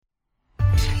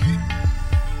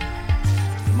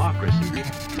We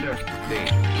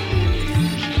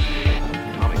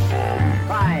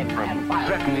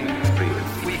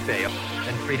fail,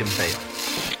 and freedom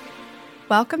fails.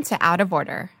 Welcome to Out of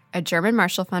Order, a German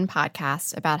Marshall Fund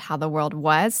podcast about how the world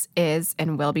was, is,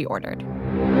 and will be ordered.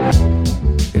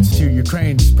 It's to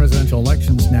Ukraine's presidential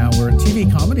elections now, where a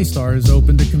TV comedy star has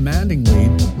opened a commanding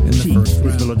lead in the first round.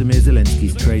 Is Volodymyr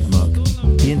Zelensky's trademark.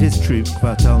 He and his troupe,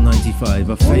 Kvartal 95,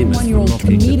 are famous for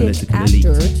mocking the political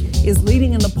elite. Is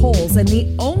leading in the polls, and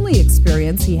the only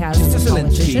experience he has as a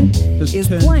politician is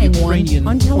playing one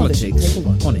on television. Take a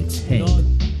look. On its head.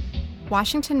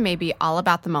 Washington may be all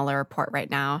about the Mueller report right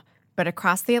now, but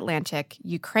across the Atlantic,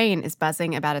 Ukraine is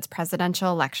buzzing about its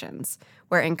presidential elections,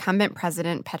 where incumbent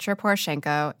President Petro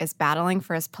Poroshenko is battling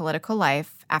for his political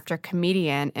life after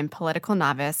comedian and political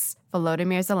novice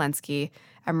Volodymyr Zelensky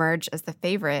emerged as the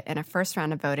favorite in a first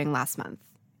round of voting last month.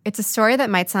 It's a story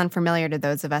that might sound familiar to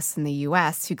those of us in the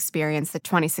U.S. who experienced the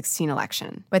 2016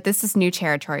 election, but this is new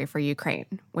territory for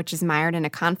Ukraine, which is mired in a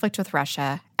conflict with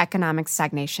Russia, economic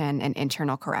stagnation, and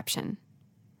internal corruption.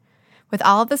 With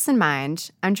all of this in mind,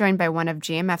 I'm joined by one of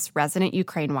GMF's resident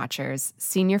Ukraine watchers,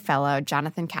 senior fellow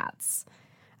Jonathan Katz.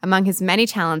 Among his many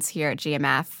talents here at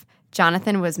GMF,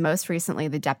 Jonathan was most recently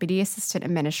the Deputy Assistant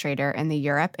Administrator in the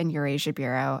Europe and Eurasia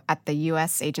Bureau at the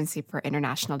U.S. Agency for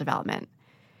International Development.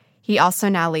 He also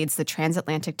now leads the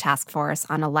Transatlantic Task Force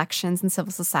on Elections and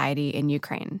Civil Society in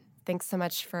Ukraine. Thanks so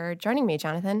much for joining me,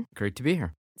 Jonathan. Great to be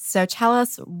here. So tell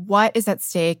us, what is at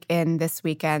stake in this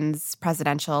weekend's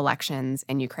presidential elections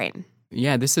in Ukraine?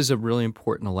 Yeah, this is a really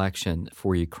important election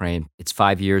for Ukraine. It's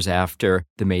 5 years after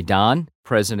the Maidan.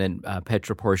 President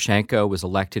Petro Poroshenko was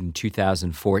elected in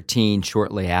 2014,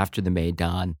 shortly after the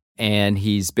Maidan. And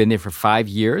he's been there for 5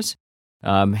 years,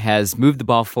 has moved the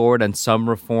ball forward on some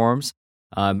reforms,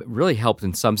 really helped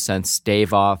in some sense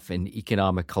stave off an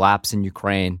economic collapse in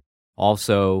Ukraine.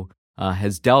 Also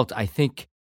has dealt, I think,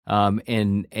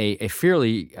 in a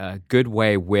fairly good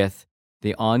way with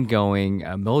the ongoing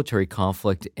military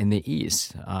conflict in the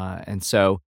East. And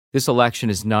so this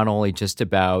election is not only just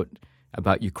about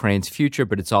Ukraine's future,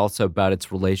 but it's also about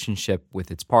its relationship with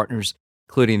its partners,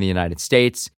 including the United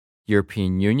States,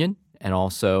 European Union, and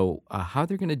also how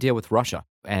they're going to deal with Russia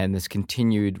and this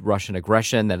continued Russian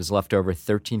aggression that has left over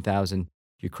 13,000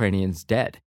 Ukrainians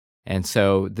dead. And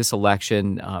so this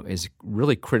election is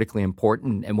really critically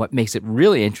important. And what makes it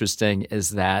really interesting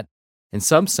is that in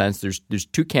some sense, there's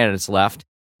two candidates left.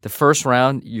 The first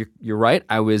round, you're right.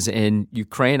 I was in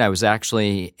Ukraine. I was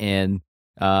actually in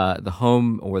the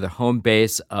home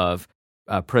base of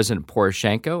President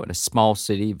Poroshenko in a small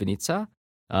city, Vinnytsia.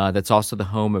 That's also the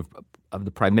home of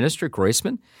the Prime Minister,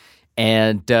 Groisman.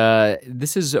 And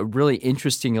this is a really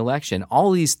interesting election.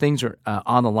 All these things are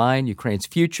on the line: Ukraine's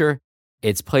future,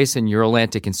 its place in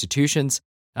Euro-Atlantic institutions,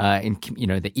 in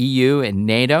the EU and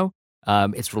NATO,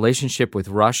 its relationship with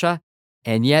Russia.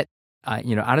 And yet,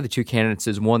 out of the two candidates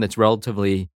is one that's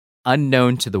relatively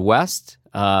unknown to the West,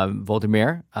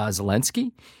 Volodymyr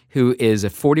Zelensky, who is a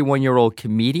 41-year-old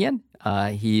comedian.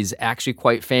 He's actually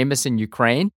quite famous in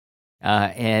Ukraine.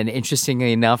 And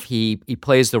interestingly enough, he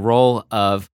plays the role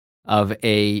of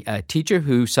a teacher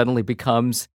who suddenly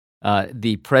becomes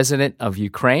the president of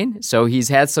Ukraine. So he's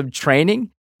had some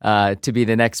training to be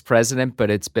the next president,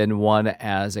 but it's been one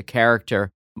as a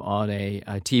character on a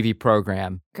TV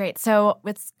program. Great. So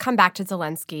let's come back to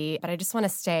Zelensky, but I just want to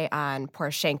stay on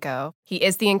Poroshenko. He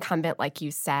is the incumbent, like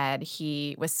you said.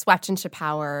 He was swept into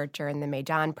power during the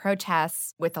Maidan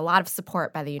protests with a lot of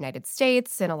support by the United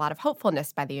States and a lot of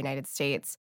hopefulness by the United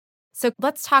States. So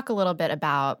let's talk a little bit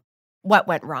about what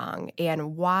went wrong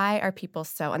and why are people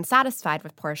so unsatisfied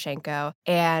with Poroshenko?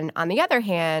 And on the other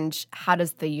hand, how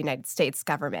does the United States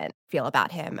government feel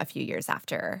about him a few years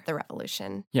after the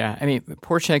revolution? Yeah, I mean,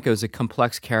 Poroshenko is a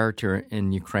complex character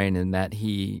in Ukraine in that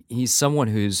he's someone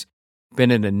who's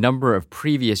been in a number of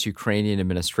previous Ukrainian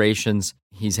administrations.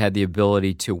 He's had the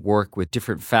ability to work with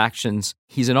different factions.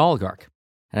 He's an oligarch.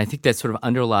 And I think that sort of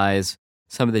underlies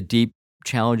some of the deep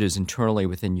challenges internally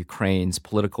within Ukraine's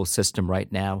political system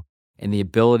right now, and the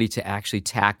ability to actually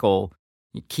tackle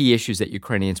key issues that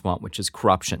Ukrainians want, which is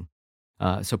corruption.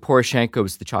 So Poroshenko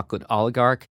is the chocolate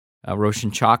oligarch,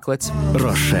 Roshen Chocolates.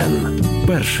 Roshen.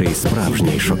 Перший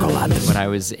справжній шоколад. When I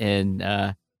was in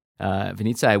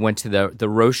Vinnytsia, I went to the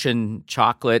Roshen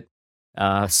chocolate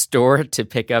store to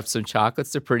pick up some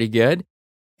chocolates. They're pretty good.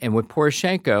 And with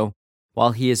Poroshenko,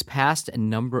 while he has passed a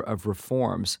number of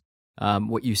reforms,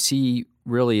 what you see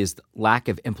really is the lack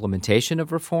of implementation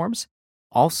of reforms.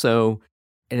 Also,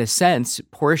 in a sense,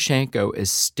 Poroshenko is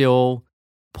still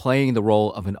playing the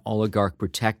role of an oligarch,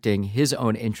 protecting his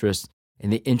own interests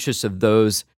and the interests of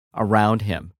those around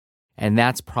him. And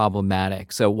that's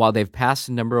problematic. So while they've passed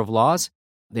a number of laws,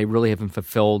 they really haven't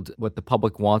fulfilled what the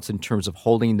public wants in terms of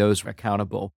holding those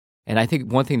accountable. And I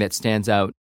think one thing that stands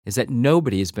out is that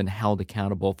nobody has been held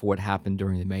accountable for what happened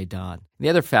during the Maidan. The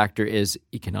other factor is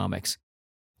economics.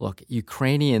 Look,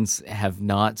 Ukrainians have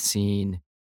not seen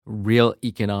real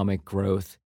economic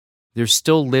growth. They're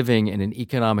still living in an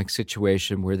economic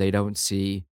situation where they don't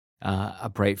see a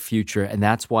bright future. And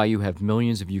that's why you have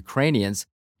millions of Ukrainians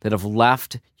that have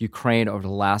left Ukraine over the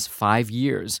last 5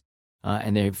 years.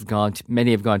 And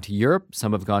many have gone to Europe,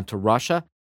 some have gone to Russia,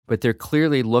 but they're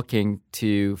clearly looking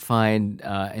to find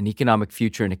an economic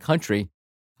future in a country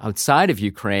outside of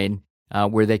Ukraine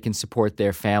where they can support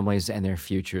their families and their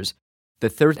futures. The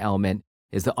third element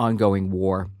is the ongoing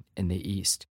war in the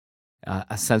East,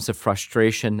 a sense of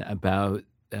frustration about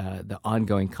the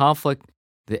ongoing conflict,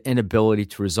 the inability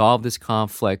to resolve this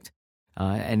conflict.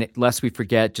 And lest we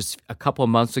forget, just a couple of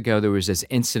months ago, there was this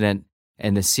incident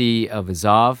in the Sea of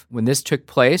Azov. When this took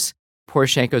place,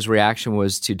 Poroshenko's reaction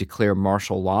was to declare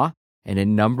martial law in a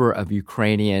number of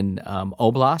Ukrainian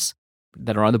oblasts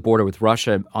that are on the border with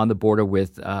Russia, on the border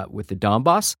with the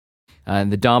Donbass.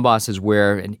 And the Donbass is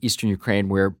where, in eastern Ukraine,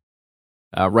 where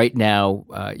right now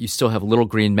you still have little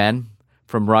green men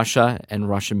from Russia and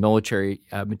Russian military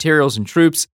materials and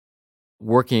troops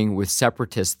working with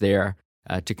separatists there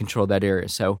to control that area.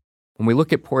 So when we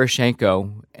look at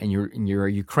Poroshenko and you're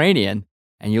a Ukrainian,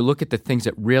 and you look at the things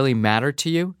that really matter to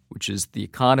you, which is the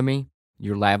economy,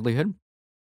 your livelihood,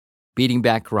 beating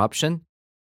back corruption,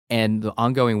 and the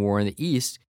ongoing war in the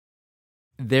East,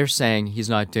 they're saying he's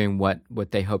not doing what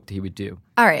they hoped he would do.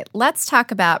 All right, let's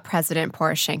talk about President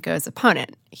Poroshenko's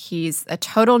opponent. He's a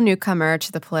total newcomer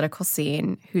to the political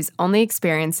scene whose only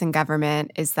experience in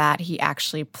government is that he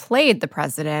actually played the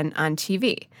president on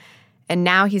TV. And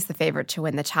now he's the favorite to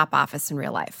win the top office in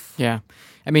real life. Yeah.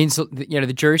 I mean, so,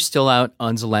 the jury's still out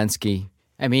on Zelensky.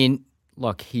 I mean,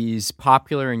 look, he's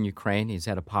popular in Ukraine. He's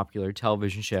had a popular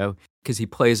television show because he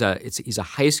plays he's a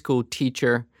high school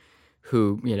teacher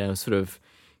who, sort of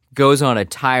goes on a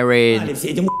tirade. Все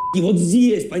эти вот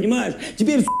здесь, понимаешь?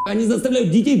 Теперь они заставляют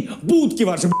детей будки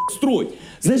ваши строить.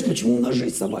 Знаешь, почему у нас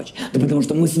жизнь собачья? Да потому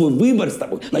что мы свой выбор с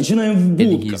тобой начинаем в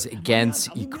будках. He's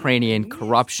against Ukrainian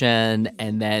corruption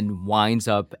and then winds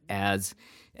up as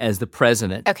the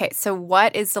president. Okay, so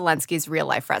what is Zelensky's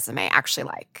real-life resume actually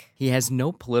like? He has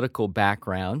no political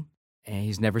background, and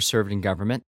he's never served in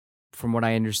government. From what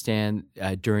I understand,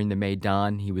 during the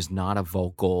Maidan, he was not a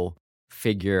vocal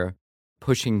figure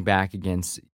pushing back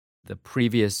against the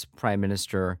previous prime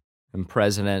minister and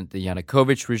president, the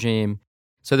Yanukovych regime.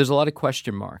 So there's a lot of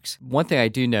question marks. One thing I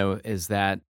do know is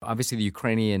that obviously the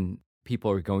Ukrainian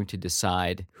people are going to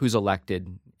decide who's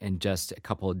elected in just a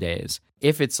couple of days.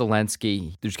 If it's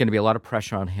Zelensky, there's going to be a lot of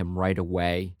pressure on him right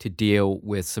away to deal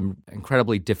with some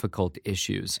incredibly difficult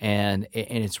issues. And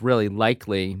it's really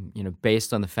likely,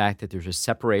 based on the fact that there's a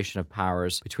separation of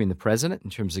powers between the president in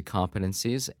terms of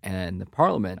competencies and the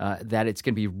parliament, that it's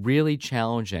going to be really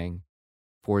challenging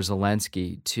for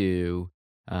Zelensky to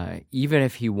even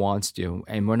if he wants to,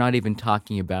 and we're not even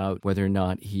talking about whether or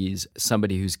not he's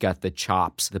somebody who's got the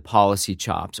chops, the policy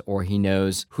chops, or he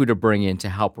knows who to bring in to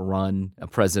help run a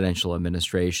presidential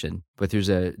administration. But there's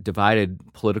a divided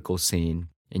political scene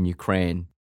in Ukraine.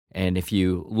 And if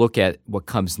you look at what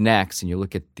comes next and you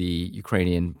look at the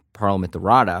Ukrainian parliament, the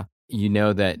Rada, you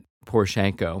know that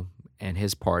Poroshenko and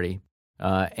his party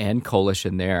and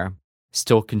coalition there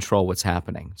still control what's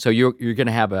happening. So you're going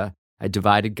to have a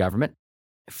divided government,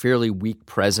 a fairly weak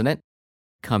president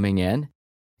coming in,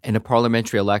 and a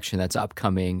parliamentary election that's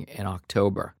upcoming in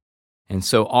October. And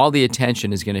so all the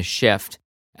attention is going to shift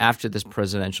after this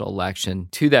presidential election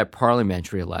to that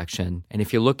parliamentary election. And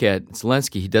if you look at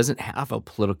Zelensky, he doesn't have a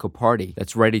political party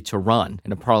that's ready to run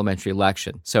in a parliamentary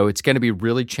election. So it's going to be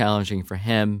really challenging for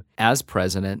him as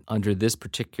president under this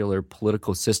particular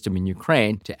political system in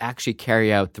Ukraine to actually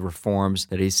carry out the reforms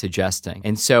that he's suggesting.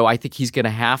 And so I think he's going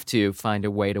to have to find a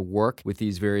way to work with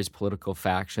these various political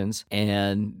factions.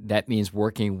 And that means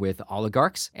working with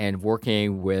oligarchs and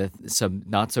working with some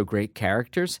not so great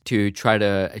characters to try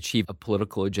to achieve a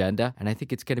political agenda. And I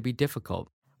think it's going to be difficult.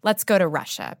 Let's go to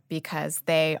Russia because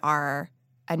they are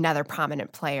another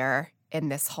prominent player in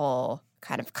this whole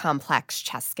kind of complex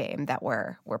chess game that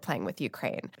we're playing with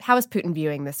Ukraine. How is Putin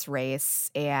viewing this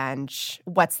race, and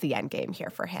what's the end game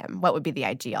here for him? What would be the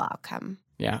ideal outcome?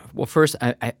 Yeah. Well, first,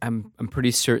 I'm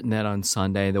pretty certain that on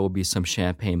Sunday there will be some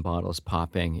champagne bottles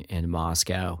popping in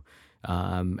Moscow,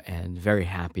 and very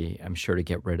happy, I'm sure, to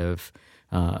get rid of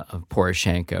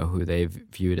Poroshenko, who they've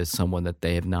viewed as someone that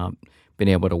they have not been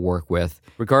able to work with.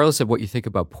 Regardless of what you think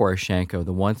about Poroshenko,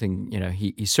 the one thing,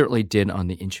 he certainly did on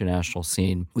the international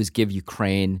scene was give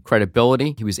Ukraine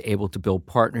credibility. He was able to build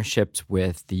partnerships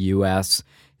with the U.S.,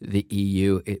 the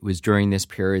EU. It was during this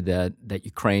period that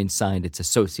Ukraine signed its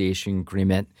association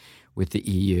agreement with the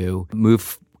EU,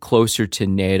 moved closer to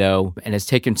NATO, and has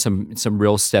taken some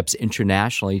real steps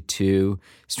internationally to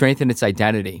strengthen its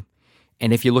identity.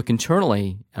 And if you look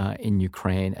internally in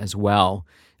Ukraine as well,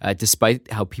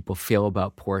 despite how people feel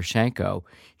about Poroshenko,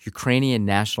 Ukrainian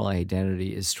national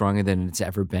identity is stronger than it's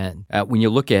ever been. When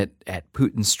you look at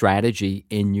Putin's strategy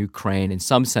in Ukraine, in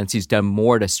some sense, he's done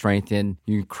more to strengthen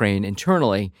Ukraine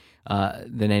internally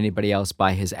than anybody else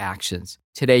by his actions.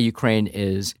 Today, Ukraine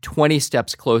is 20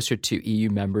 steps closer to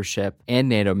EU membership and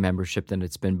NATO membership than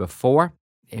it's been before.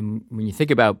 And when you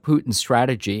think about Putin's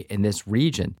strategy in this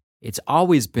region, it's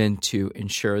always been to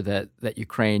ensure that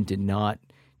Ukraine did not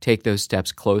take those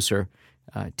steps closer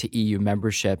to EU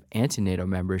membership and to NATO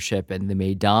membership. And the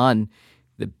Maidan,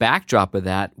 the backdrop of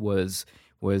that was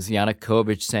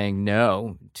Yanukovych saying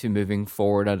no to moving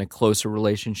forward on a closer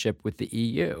relationship with the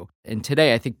EU. And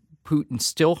today, I think Putin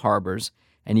still harbors,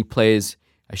 and he plays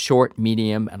a short,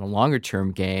 medium, and a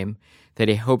longer-term game that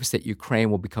he hopes that Ukraine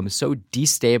will become so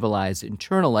destabilized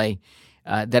internally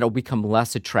that it'll become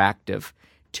less attractive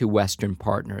to Western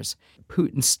partners.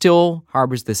 Putin still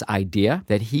harbors this idea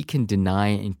that he can deny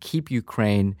and keep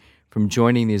Ukraine from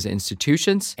joining these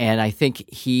institutions. And I think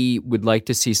he would like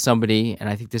to see somebody, and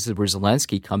I think this is where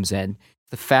Zelensky comes in,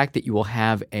 the fact that you will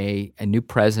have a new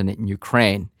president in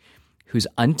Ukraine who's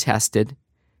untested,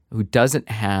 who doesn't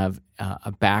have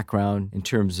a background in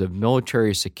terms of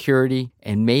military security,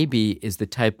 and maybe is the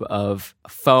type of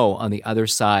foe on the other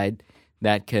side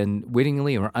that can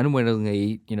wittingly or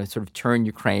unwittingly, sort of turn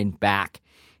Ukraine back.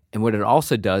 And what it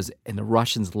also does, and the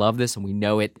Russians love this, and we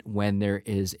know it when there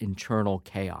is internal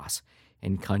chaos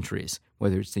in countries,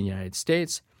 whether it's the United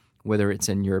States, whether it's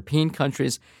in European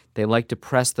countries, they like to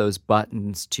press those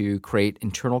buttons to create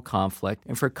internal conflict.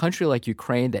 And for a country like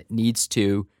Ukraine that needs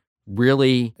to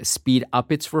really speed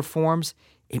up its reforms,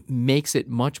 it makes it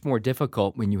much more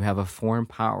difficult when you have a foreign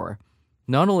power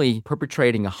not only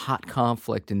perpetrating a hot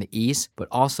conflict in the east, but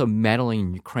also meddling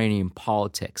in Ukrainian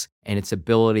politics and its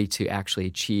ability to actually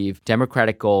achieve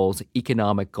democratic goals,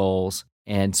 economic goals,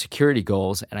 and security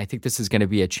goals. And I think this is going to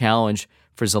be a challenge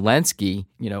for Zelensky.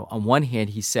 On one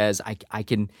hand, he says,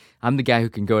 I'm the guy who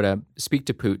can go to speak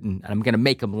to Putin, and I'm going to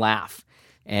make him laugh.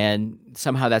 And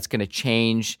somehow that's going to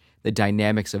change the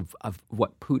dynamics of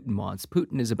what Putin wants.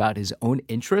 Putin is about his own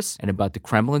interests and about the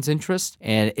Kremlin's interests,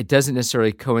 and it doesn't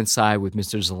necessarily coincide with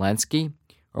Mr. Zelensky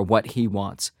or what he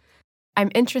wants. I'm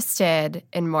interested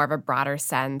in more of a broader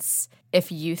sense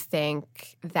if you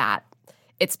think that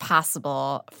it's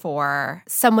possible for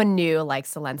someone new like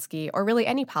Zelensky, or really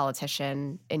any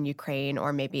politician in Ukraine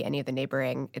or maybe any of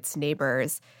its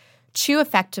neighbors, to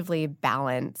effectively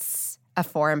balance a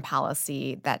foreign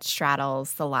policy that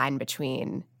straddles the line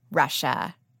between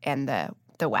Russia and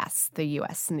the West, the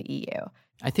U.S. and the EU.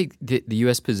 I think the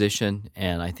U.S. position,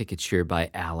 and I think it's shared by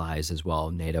allies as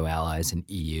well, NATO allies and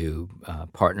EU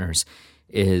partners,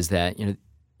 is that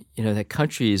that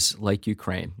countries like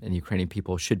Ukraine and the Ukrainian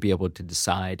people should be able to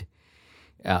decide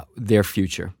their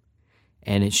future,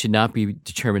 and it should not be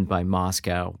determined by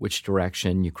Moscow which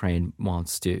direction Ukraine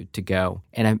wants to go.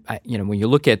 And when you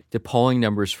look at the polling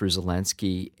numbers for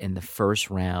Zelensky in the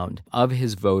first round, of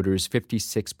his voters,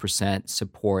 56%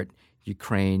 support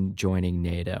Ukraine joining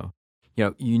NATO.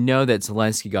 You know that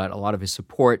Zelensky got a lot of his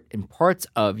support in parts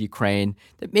of Ukraine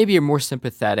that maybe are more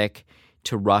sympathetic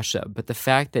to Russia, but the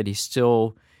fact that he's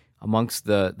still amongst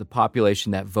the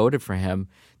population that voted for him,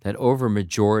 that over a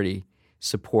majority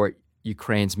support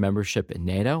Ukraine's membership in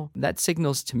NATO, that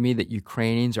signals to me that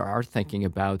Ukrainians are thinking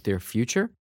about their future.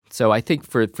 So I think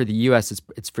for the U.S.,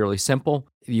 it's fairly simple.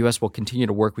 The U.S. will continue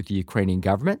to work with the Ukrainian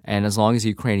government, and as long as the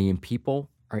Ukrainian people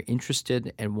are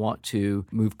interested and want to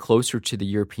move closer to the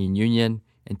European Union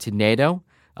and to NATO,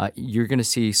 you're going to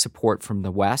see support from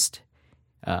the West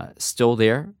still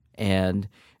there. And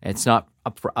it's not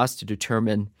up for us to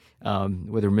determine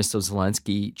whether Mr.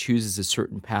 Zelensky chooses a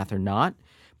certain path or not.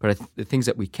 But the things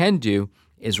that we can do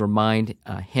is remind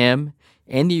him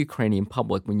and the Ukrainian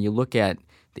public, when you look at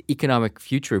the economic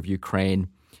future of Ukraine,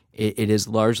 it is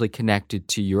largely connected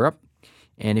to Europe.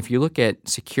 And if you look at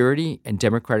security and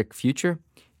democratic future,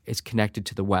 it's connected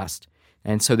to the West.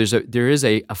 And so there is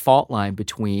a fault line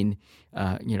between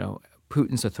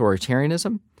Putin's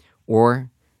authoritarianism or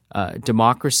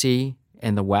democracy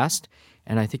and the West.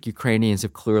 And I think Ukrainians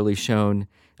have clearly shown,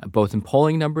 both in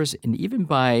polling numbers and even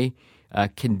by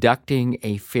conducting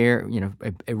a fair,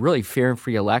 a really fair and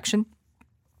free election,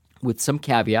 with some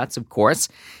caveats, of course,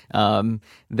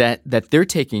 that they're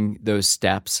taking those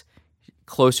steps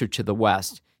closer to the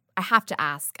West. I have to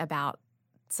ask about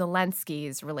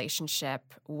Zelensky's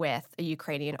relationship with a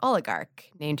Ukrainian oligarch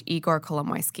named Igor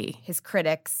Kolomoisky. His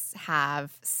critics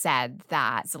have said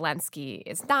that Zelensky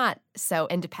is not so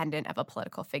independent of a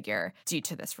political figure due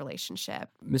to this relationship.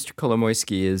 Mr.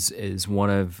 Kolomoisky is one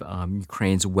of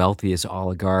Ukraine's wealthiest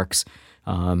oligarchs.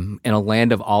 In a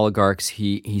land of oligarchs,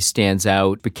 he stands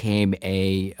out, became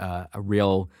a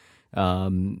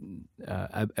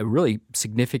really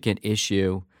significant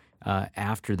issue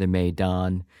after the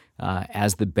Maidan.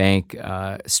 As the bank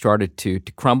started to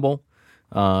crumble,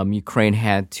 Ukraine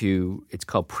had to, it's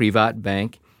called Privat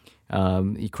Bank.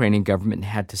 The Ukrainian government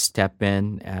had to step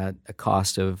in at a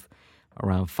cost of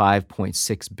around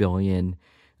 $5.6 billion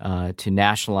to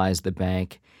nationalize the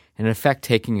bank, and in effect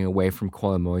taking it away from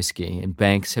Kolomoisky. And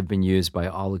banks have been used by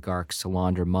oligarchs to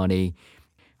launder money.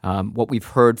 What we've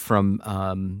heard from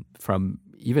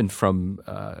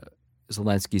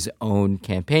Zelensky's own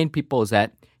campaign people is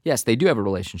that, yes, they do have a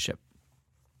relationship.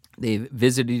 They've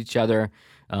visited each other.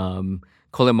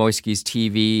 Kolomoisky's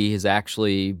TV has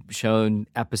actually shown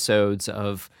episodes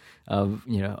of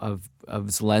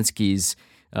Zelensky's,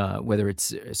 whether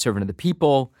it's Servant of the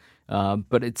People,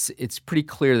 but it's pretty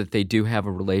clear that they do have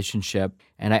a relationship,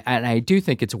 and I do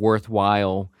think it's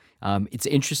worthwhile. It's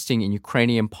interesting in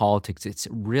Ukrainian politics. It's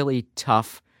really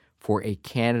tough for a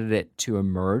candidate to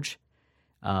emerge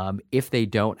if they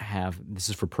don't have, this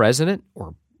is for president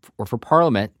or for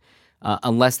parliament,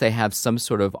 unless they have some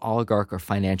sort of oligarch or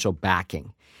financial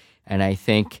backing. And I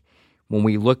think when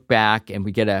we look back and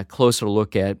we get a closer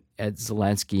look at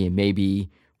Zelensky and maybe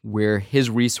where his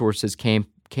resources came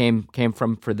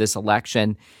from for this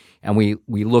election, and we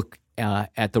look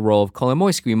at the role of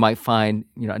Kolomoisky, we might find,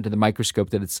 under the microscope,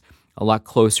 that it's a lot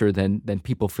closer than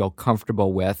people feel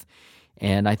comfortable with.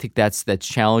 And I think that's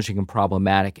challenging and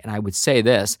problematic. And I would say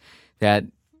this, that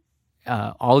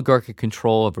oligarchic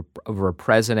control over a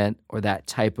president or that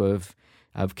type of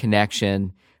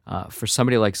connection for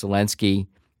somebody like Zelensky,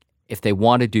 if they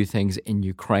want to do things in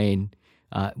Ukraine,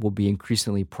 will be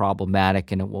increasingly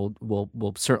problematic, and it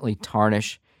will certainly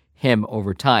tarnish him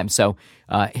over time. So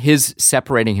his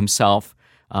separating himself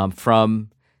from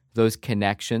those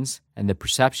connections and the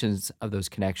perceptions of those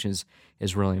connections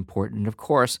is really important. And of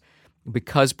course,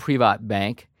 because Privat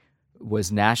Bank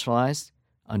was nationalized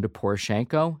under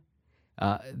Poroshenko,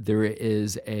 there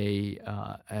is a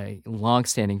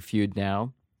long-standing feud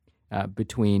now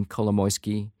between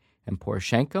Kolomoisky and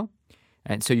Poroshenko.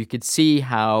 And so you could see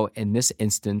how, in this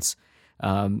instance,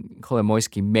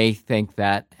 Kolomoisky may think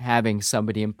that having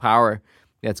somebody in power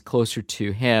that's closer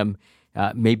to him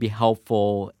may be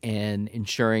helpful in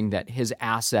ensuring that his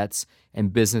assets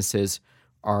and businesses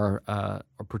are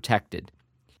protected.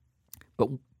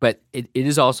 But it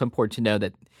is also important to know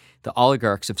that the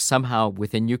oligarchs have somehow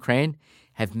within Ukraine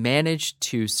have managed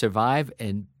to survive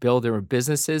and build their own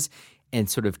businesses and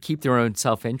sort of keep their own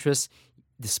self-interest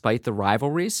despite the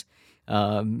rivalries.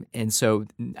 And so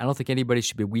I don't think anybody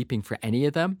should be weeping for any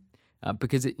of them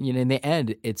because, in the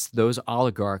end, it's those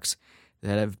oligarchs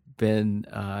that have been,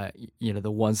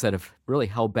 the ones that have really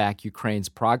held back Ukraine's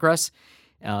progress.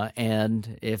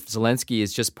 And if Zelensky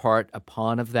is just a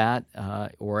pawn of that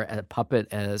or a puppet,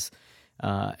 as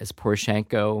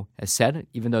Poroshenko has said,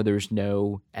 even though there's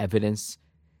no evidence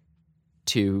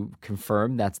to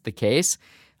confirm that's the case,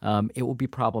 it will be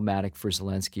problematic for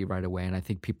Zelensky right away. And I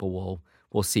think people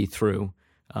will see through,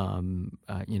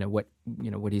 what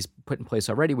he's put in place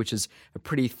already, which is a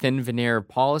pretty thin veneer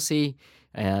policy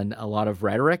and a lot of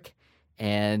rhetoric.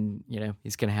 And,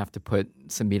 he's going to have to put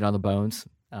some meat on the bones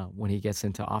when he gets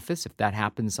into office, if that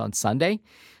happens on Sunday.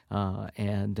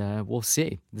 And we'll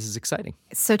see. This is exciting.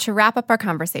 So to wrap up our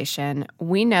conversation,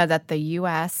 we know that the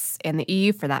U.S. and the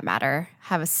EU, for that matter,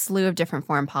 have a slew of different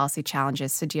foreign policy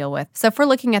challenges to deal with. So if we're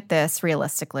looking at this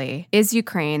realistically, is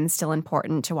Ukraine still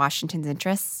important to Washington's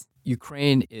interests?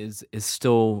 Ukraine is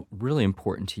still really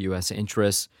important to U.S.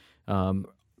 interests.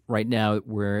 Right now,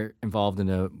 we're involved in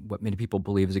what many people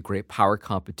believe is a great power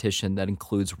competition that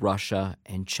includes Russia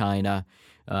and China.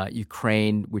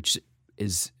 Ukraine, which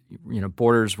is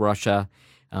borders Russia,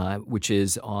 which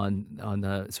is on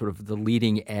the sort of the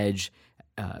leading edge,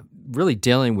 really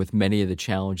dealing with many of the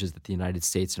challenges that the United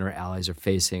States and our allies are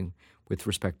facing with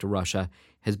respect to Russia,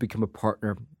 has become a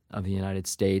partner of the United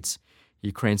States.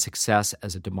 Ukraine's success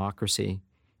as a democracy,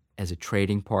 as a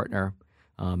trading partner,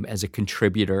 as a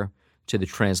contributor to the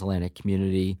transatlantic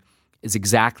community is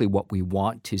exactly what we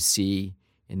want to see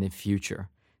in the future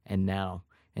and now.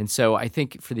 And so I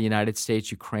think for the United States,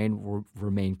 Ukraine will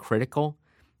remain critical.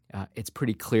 It's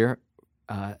pretty clear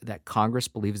that Congress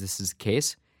believes this is the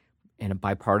case in a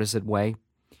bipartisan way.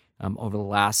 Over the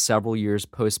last several years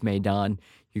post-Maidan,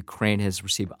 Ukraine has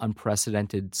received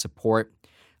unprecedented support.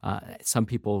 Some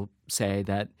people say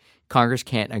that Congress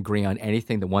can't agree on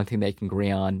anything. The one thing they can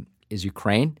agree on is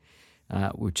Ukraine,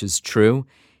 which is true.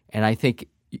 And I think,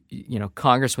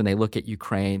 Congress, when they look at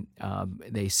Ukraine,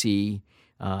 they see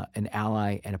an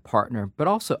ally and a partner, but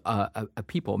also a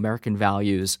people, American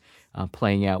values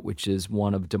playing out, which is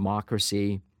one of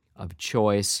democracy, of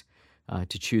choice,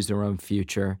 to choose their own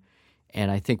future. And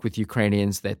I think with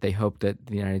Ukrainians that they hope that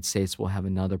the United States will have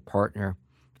another partner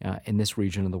in this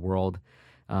region of the world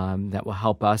that will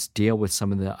help us deal with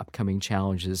some of the upcoming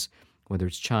challenges, whether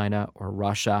it's China or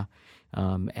Russia.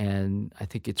 And I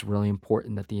think it's really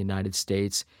important that the United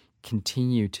States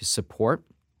continue to support,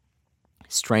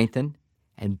 strengthen,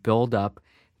 and build up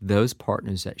those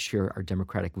partners that share our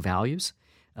democratic values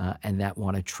and that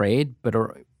want to trade, but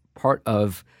are part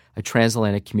of a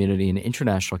transatlantic community, an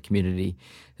international community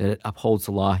that upholds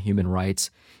the law, human rights.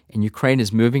 And Ukraine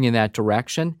is moving in that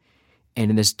direction. And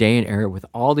in this day and era, with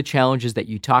all the challenges that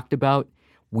you talked about,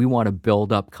 we want to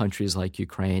build up countries like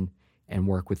Ukraine and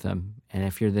work with them. And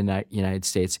if you're the United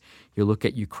States, you look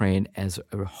at Ukraine as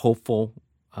a hopeful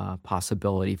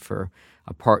possibility for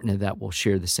a partner that will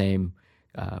share the same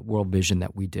world vision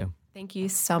that we do. Thank you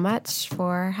so much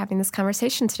for having this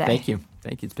conversation today. Thank you.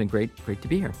 Thank you. It's been great to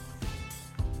be here.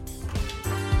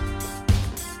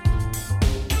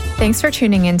 Thanks for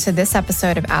tuning in to this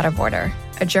episode of Out of Order,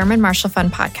 a German Marshall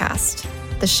Fund podcast.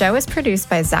 The show is produced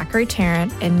by Zachary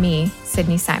Tarrant and me,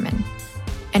 Sydney Simon.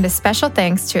 And a special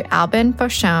thanks to Albin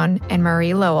Boschon and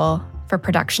Marie Lowell for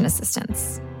production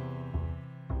assistance.